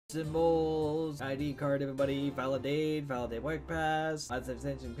Symbols, ID card, everybody, validate work pass, odds of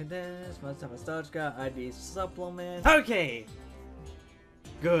extension contest, must have a starch card, ID supplement. Okay!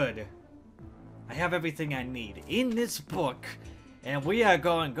 Good. I have everything I need in this book. And we are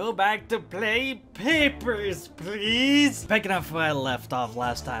going to go back to play Papers, please! Picking up where I left off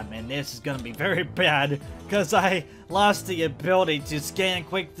last time, and this is going to be very bad, because I lost the ability to scan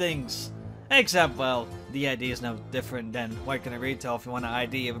quick things. Except, well, the ID is no different than working at retail. If you want to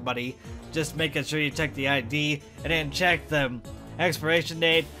ID everybody, just making sure you check the ID, and then check the expiration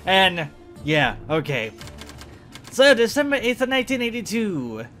date, and yeah, okay. So, December 8th of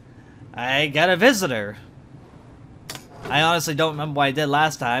 1982, I got a visitor. I honestly don't remember what I did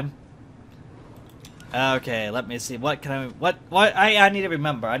last time. Okay, let me see. What can I need to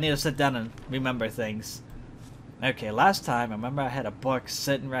remember. I need to sit down and remember things. Okay, last time, I remember I had a book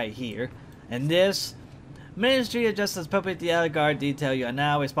sitting right here. And this, Ministry of Justice Public the Guard detail you are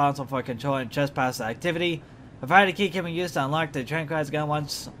now responsible for controlling trespass activity. Provide a key can be used to unlock the tranquilizer gun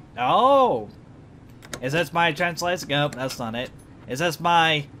once. Oh! Is this my tranquilizer gun? Nope, that's not it. Is this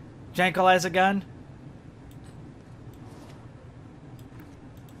my tranquilizer gun?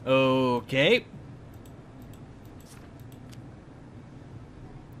 Okay.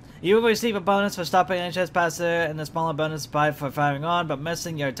 You will receive a bonus for stopping a trespasser and a smaller bonus for firing on but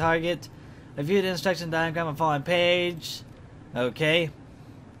missing your target. Review the instruction diagram on the following page. Okay.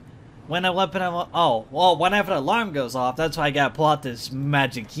 When a weapon... Oh, well, whenever the alarm goes off, that's why I gotta pull out this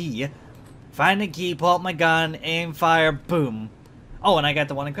magic key. Find the key, pull out my gun, aim, fire, boom. Oh, and I got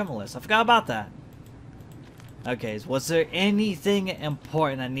the one in criminal list. I forgot about that. Okay, so was there anything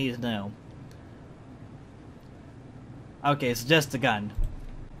important I need to know? Okay, so just the gun.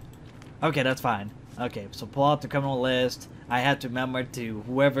 Okay, that's fine. Okay, so pull out the criminal list. I have to remember to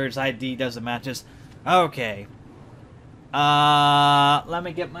whoever's ID doesn't matches. Okay. Let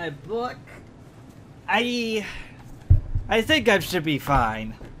me get my book. I think I should be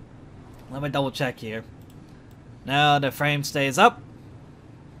fine. Let me double check here. No, the frame stays up.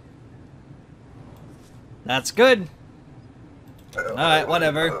 That's good. Alright,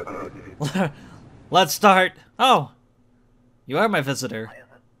 whatever. Let's start. Oh! You are my visitor.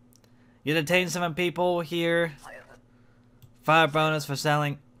 You detained 7 people here. 5 bonus for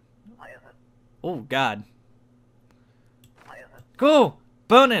selling. Oh, God. Cool!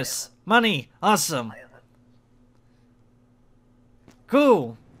 Bonus! Money! Awesome!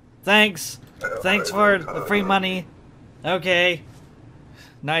 Cool! Thanks! Thanks for the free money. Okay.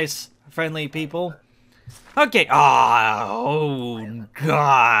 Nice, friendly people. Okay. Oh,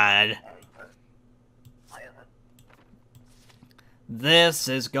 God. This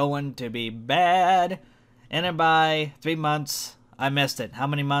is going to be bad. Enter by 3 months. I missed it. How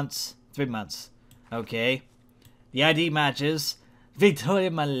many months? 3 months. Okay. The ID matches. Victoria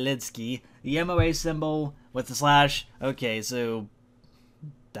Malitsky. The MOA symbol with the slash. Okay, so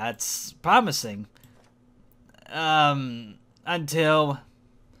that's promising. Until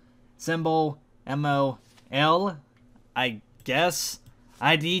symbol MOL, I guess.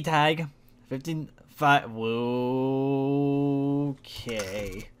 ID tag 155.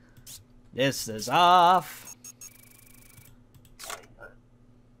 Okay. This is off.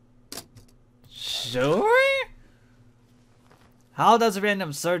 Sure? How does a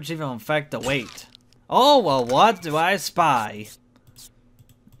random search even affect the weight? Oh, well, what do I spy?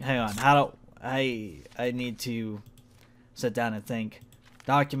 Hang on, how do I need to sit down and think.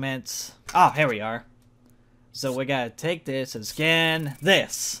 Documents. Ah, here we are. So we gotta take this and scan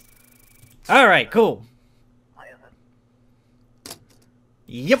this. Alright, cool.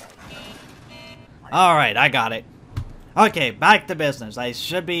 Yep. Alright, I got it. Okay, back to business. I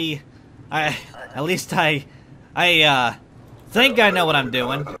should be... at least I think I know what I'm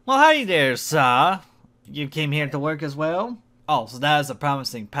doing. Well, hi there, sir. You came here to work as well? Oh, so that is a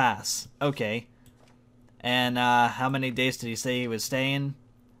promising pass. Okay. And, how many days did he say he was staying?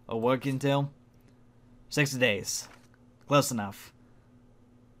 Or working till? 60 days. Close enough.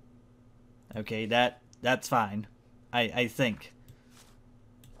 Okay, that's fine. I think.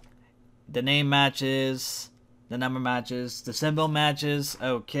 The name matches. The number matches. The symbol matches.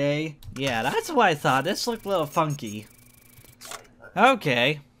 Okay. Yeah, that's what I thought. This looked a little funky.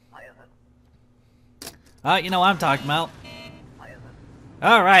 Okay. You know what I'm talking about.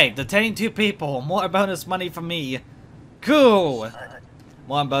 Alright, detain 2 people. More bonus money for me. Cool!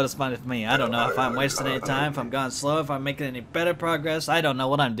 More bonus money for me. I don't know if I'm wasting any time, if I'm going slow, if I'm making any better progress. I don't know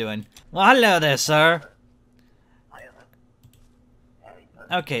what I'm doing. Well, hello there, sir.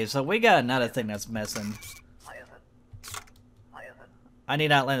 Okay, so we got another thing that's missing. I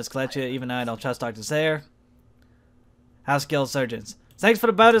need Outlanders Collection, even though I don't trust Dr. Sayre. House skilled surgeons. Thanks for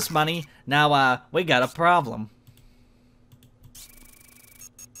the bonus money. Now, we got a problem.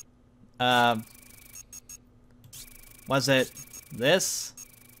 Was it this?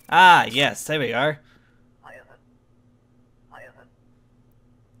 Ah, yes, there we are.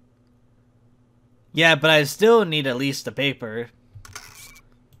 Yeah, but I still need at least the paper.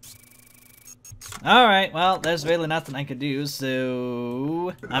 Alright, well, there's really nothing I could do,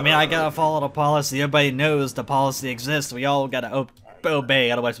 so... I mean, I gotta follow the policy. Everybody knows the policy exists. We all gotta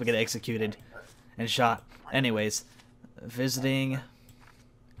obey, otherwise we get executed and shot. Anyways, visiting...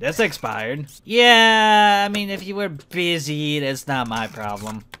 This expired. Yeah, I mean, if you were busy, that's not my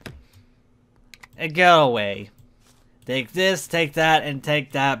problem. Go away. Take this, take that, and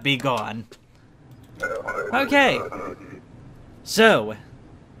take that. Be gone. Okay. So,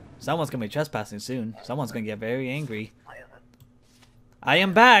 someone's gonna be trespassing soon. Someone's gonna get very angry. I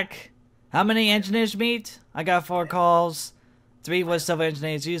am back. How many engineers meet? I got 4 calls. 3 was civil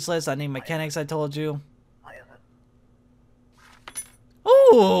engineers useless. I need mechanics, I told you.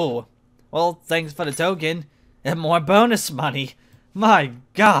 Ooh! Well, thanks for the token. And more bonus money. My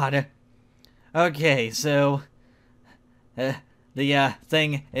god. Okay, so... the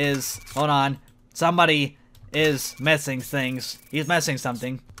thing is... Hold on. Somebody is missing things. He's missing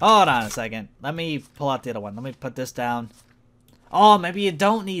something. Hold on a second. Let me pull out the other one. Let me put this down. Oh, maybe you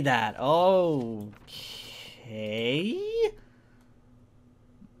don't need that. Okay.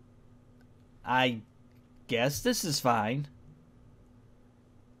 I guess this is fine.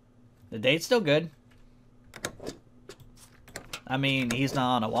 The date's still good. I mean, he's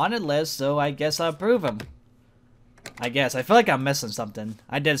not on a wanted list, so I guess I'll approve him. I guess. I feel like I'm missing something.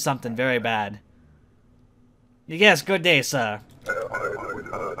 I did something very bad. Yes, good day, sir.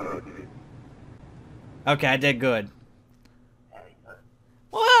 Okay, I did good.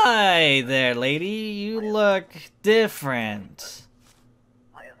 Why there, lady? You look different.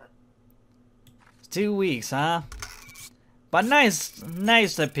 2 weeks, huh? But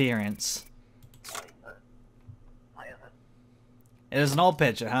nice appearance. It is an old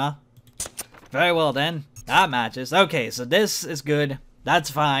picture, huh? Very well then. That matches. Okay, so this is good. That's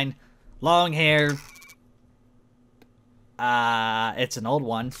fine. Long hair. It's an old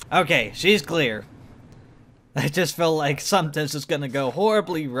one. Okay, she's clear. I just feel like something's just gonna go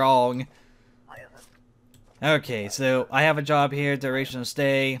horribly wrong. Okay, so I have a job here. Duration of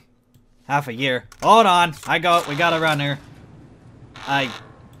stay. Half a year. Hold on. We got a runner. How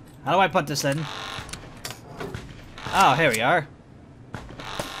do I put this in? Oh, here we are.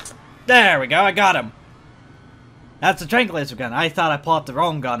 There we go, I got him. That's a tranquilizer gun. I thought I pulled out the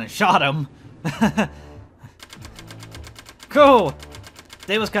wrong gun and shot him. Cool.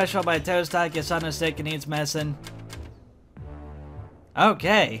 Day was cut short by a terrorist attack. Your son is sick and needs medicine.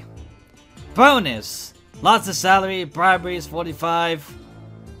 Okay. Bonus. Lots of salary. Briberies 45.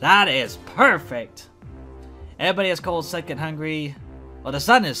 That is perfect. Everybody is cold, sick, and hungry. Well, the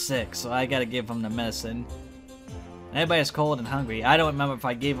son is sick, so I gotta give him the medicine. Everybody is cold and hungry. I don't remember if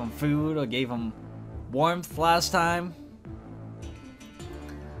I gave him food or gave him warmth last time.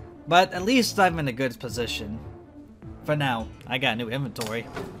 But at least I'm in a good position. For now. I got a new inventory.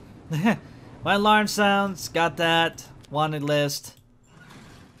 My alarm sounds. Got that. Wanted list.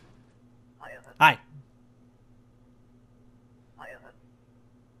 Hi.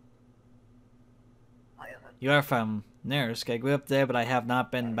 You are from Nursk. I grew up there, but I have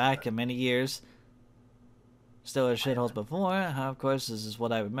not been back in many years. Still as shitholes before. Of course, this is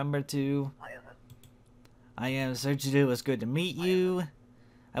what I remember too. I am searching you. It was good to meet you.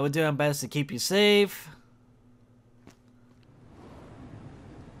 I will do my best to keep you safe.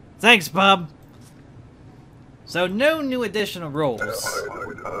 Thanks, bub. So, no new additional roles.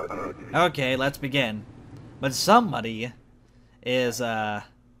 Okay, let's begin. But somebody is, gonna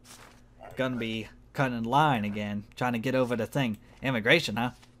be cutting in line again. Trying to get over the thing. Immigration,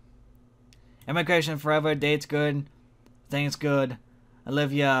 huh? Immigration forever. Date's good. Thing's good.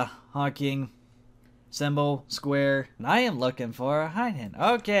 Olivia Hawking. Symbol. Square. And I am looking for a hide-in.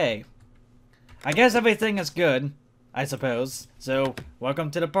 Okay. I guess everything is good. I suppose. So, welcome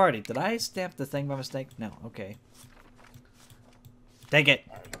to the party. Did I stamp the thing by mistake? No. Okay. Take it.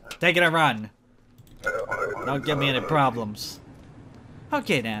 Take it and run. Don't give me any problems.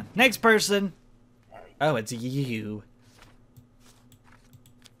 Okay, now. Next person. Oh, it's you.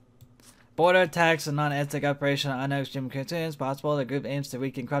 Border attacks and non-ethnic operation on unknown extreme concerns possible. The group aims to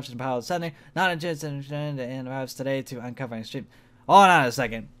weaken corruption power of the center. Non-interested and arrives today to uncover extreme. Hold on a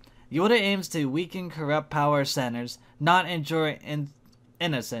second. The order aims to weaken corrupt power centers, not ensure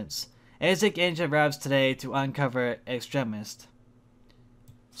innocence. ASIC agent arrives today to uncover extremist.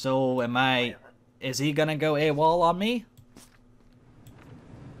 So, is he gonna go AWOL on me?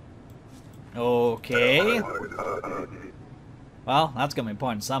 Okay. Well, that's gonna be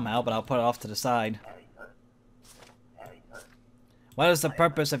important somehow, but I'll put it off to the side. What is the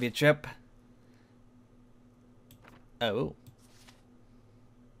purpose of your trip? Oh.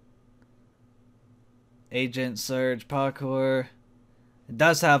 Agent Surge Parkour. It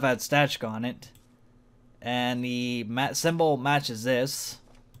does have that statue on it. And the symbol matches this.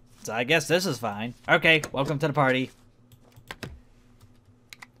 So I guess this is fine. Okay, welcome to the party.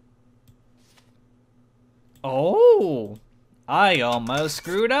 Oh! I almost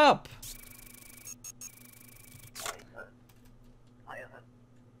screwed up.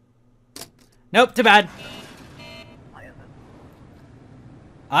 Nope, too bad.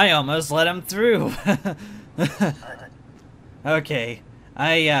 I almost let him through. Okay,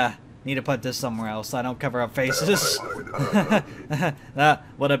 I need to put this somewhere else so I don't cover up faces. That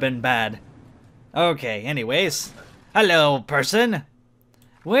would have been bad. Okay, anyways. Hello, person.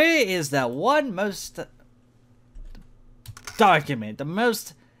 Where is that one most document? The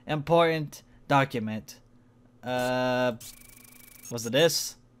most important document. Was it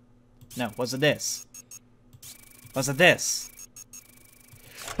this? No, was it this? Was it this?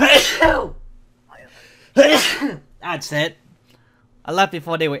 That's it. I left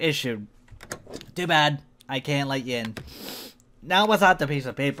before they were issued. Too bad. I can't let you in. Now without the piece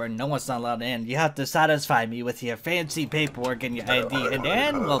of paper, no one's not allowed in. You have to satisfy me with your fancy paperwork and your ID, and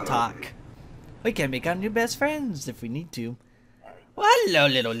then we'll talk. We can become your best friends if we need to. Well, hello,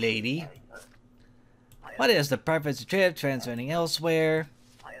 little lady. What is the purpose of the trip? Transferring elsewhere?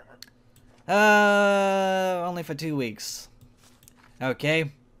 Only for 2 weeks.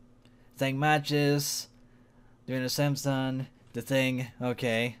 Okay. Thing matches. Doing a Samsung. The thing.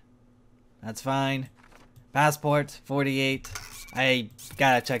 Okay. That's fine. Passport. 48. I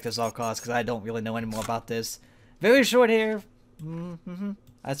gotta check this all costs because I don't really know any more about this. Very short hair.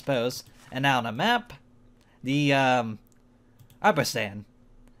 I suppose. And now on a map. The, upper stand.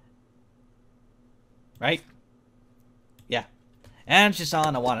 Right? Yeah. And she's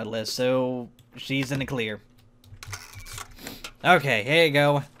on a wanted list, so she's in the clear. Okay, here you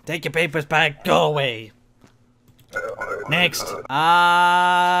go. Take your papers back. Go away. Next. What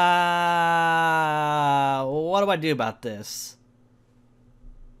do I do about this?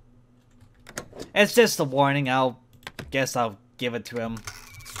 It's just a warning. Guess I'll give it to him.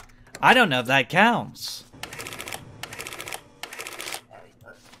 I don't know if that counts.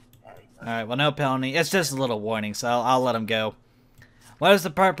 Alright, well, no penalty. It's just a little warning, so I'll let him go. What is the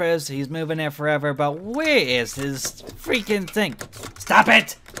purpose? He's moving there forever, but where is his freaking thing? Stop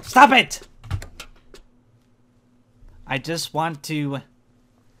it! Stop it! I just want to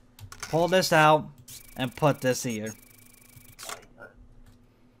pull this out and put this here.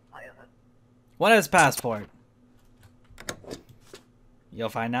 What is passport? You'll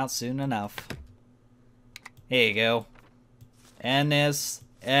find out soon enough. Here you go. And this,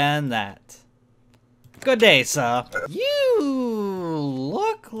 and that. Good day, sir. You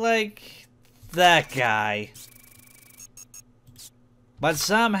look like that guy. But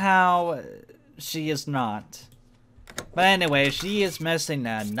somehow, she is not. But anyway, she is missing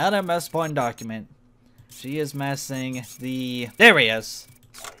another most important document. She is missing the... There he is.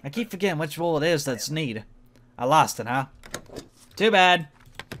 I keep forgetting which rule it is that's need. I lost it, huh? Too bad.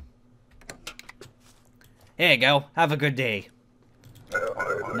 Here you go. Have a good day.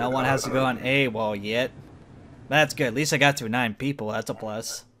 No one has to go on AWOL yet. That's good. At least I got to 9 people. That's a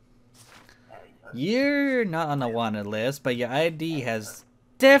plus. You're not on the wanted list, but your ID has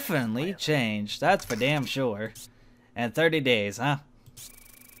definitely changed. That's for damn sure. And 30 days, huh?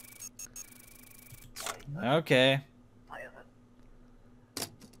 Okay.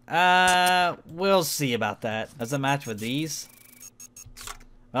 We'll see about that. Does it match with these?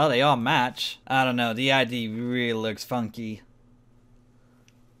 Well, they all match. I don't know. The ID really looks funky.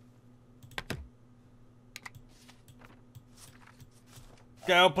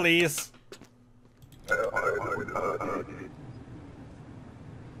 Go, please.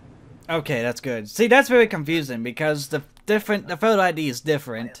 Okay, that's good. See, that's very confusing because the photo ID is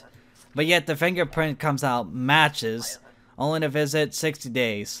different, but yet the fingerprint comes out matches. Only to visit 60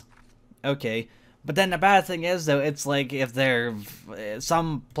 days. Okay. But then the bad thing is, though, it's like if they're...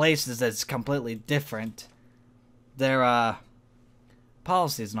 Some places that's completely different. Their,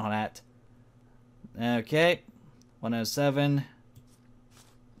 policy's not at. Okay. 107.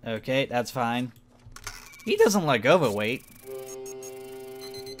 Okay, that's fine. He doesn't look overweight.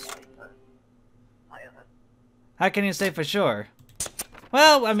 How can you say for sure?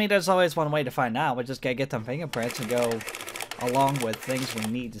 Well, I mean, there's always one way to find out. We just gotta get them fingerprints and go along with things we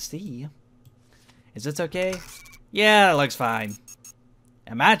need to see. Is this okay? Yeah, it looks fine.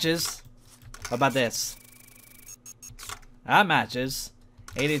 It matches. What about this? That matches.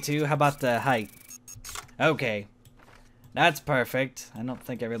 82, how about the height? Okay. That's perfect. I don't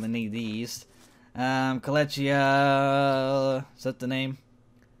think I really need these. Colechia... Is that the name?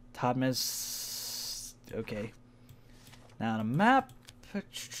 Thomas... Okay. Now the map...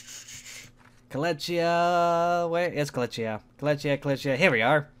 Colechia... Where is Colechia? Colechia. Here we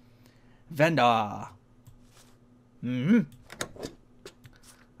are. Vendor.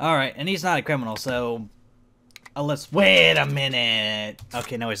 Alright, and he's not a criminal, so... let's... Wait a minute!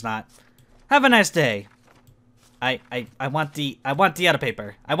 Okay, no he's not. Have a nice day. I want the other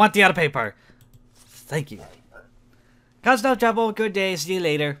paper. I want the other paper. Thank you. Cause no trouble, good day, see you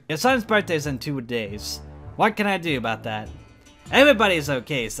later. Your son's birthday's in 2 days. What can I do about that? Everybody's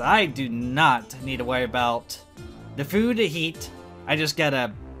okay, so I do not need to worry about the food, the heat. I just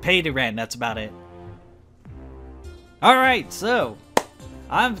gotta pay the rent, that's about it. Alright, so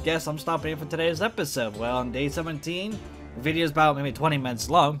I guess I'm stopping here for today's episode. Well, on day 17, the video's about maybe 20 minutes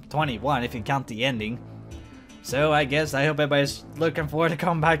long. 21 if you count the ending. So I guess I hope everybody's looking forward to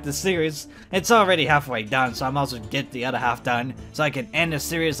coming back to the series. It's already halfway done, so I might as well get the other half done so I can end the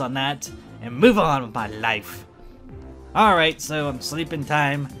series on that and move on with my life. Alright, so I'm sleeping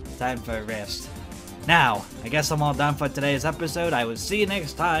time. Time for a rest. Now, I guess I'm all done for today's episode. I will see you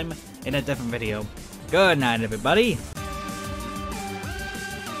next time in a different video. Good night, everybody.